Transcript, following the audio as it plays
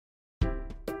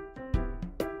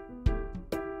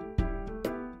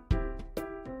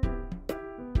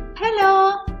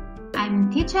Hello,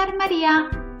 I'm Teacher Maria.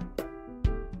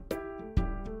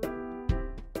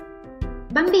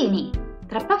 Bambini,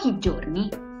 tra pochi giorni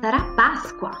sarà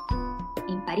Pasqua.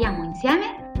 Impariamo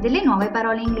insieme delle nuove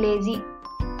parole inglesi.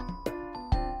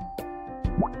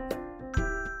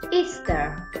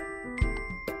 Easter,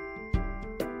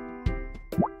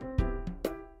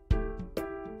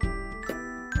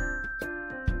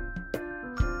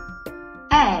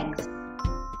 eggs,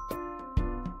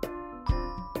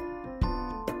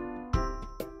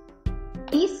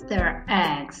 Easter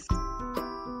eggs,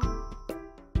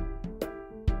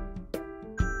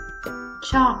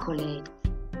 chocolate,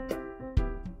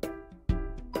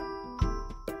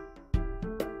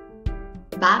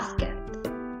 basket,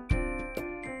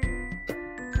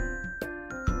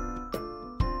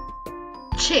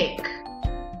 chick,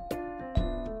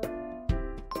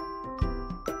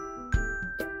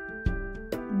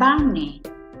 bunny,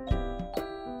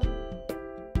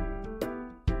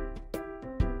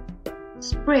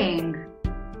 spring,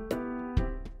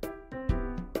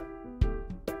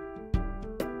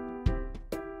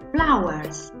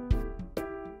 flowers,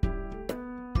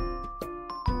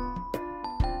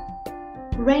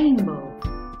 rainbow.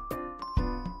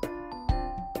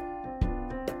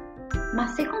 Ma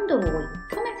secondo voi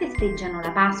come festeggiano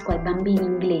la Pasqua i bambini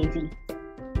inglesi?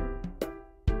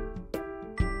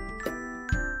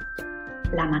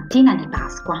 La mattina di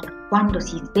Pasqua, quando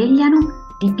si svegliano,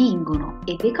 dipingono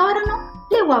e decorano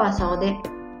le uova sode.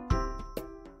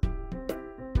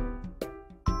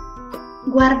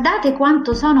 Guardate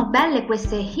quanto sono belle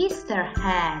queste Easter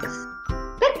eggs!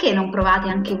 Perché non provate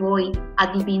anche voi a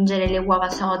dipingere le uova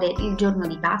sode il giorno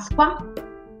di Pasqua?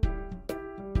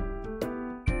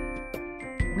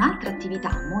 Un'altra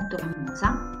attività molto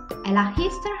famosa è la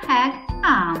Easter Egg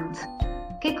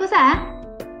Hunt. Che cos'è?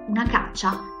 Una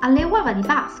caccia alle uova di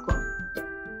Pasqua.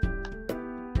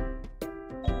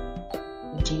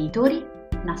 I genitori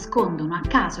nascondono a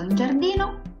caso in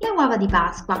giardino le uova di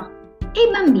Pasqua e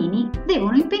i bambini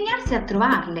devono impegnarsi a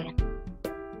trovarle.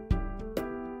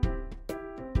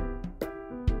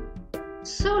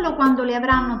 Solo quando le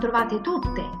avranno trovate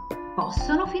tutte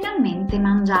possono finalmente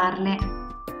mangiarle.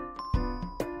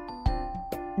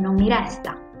 Non mi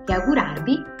resta che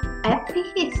augurarvi Happy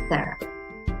Easter!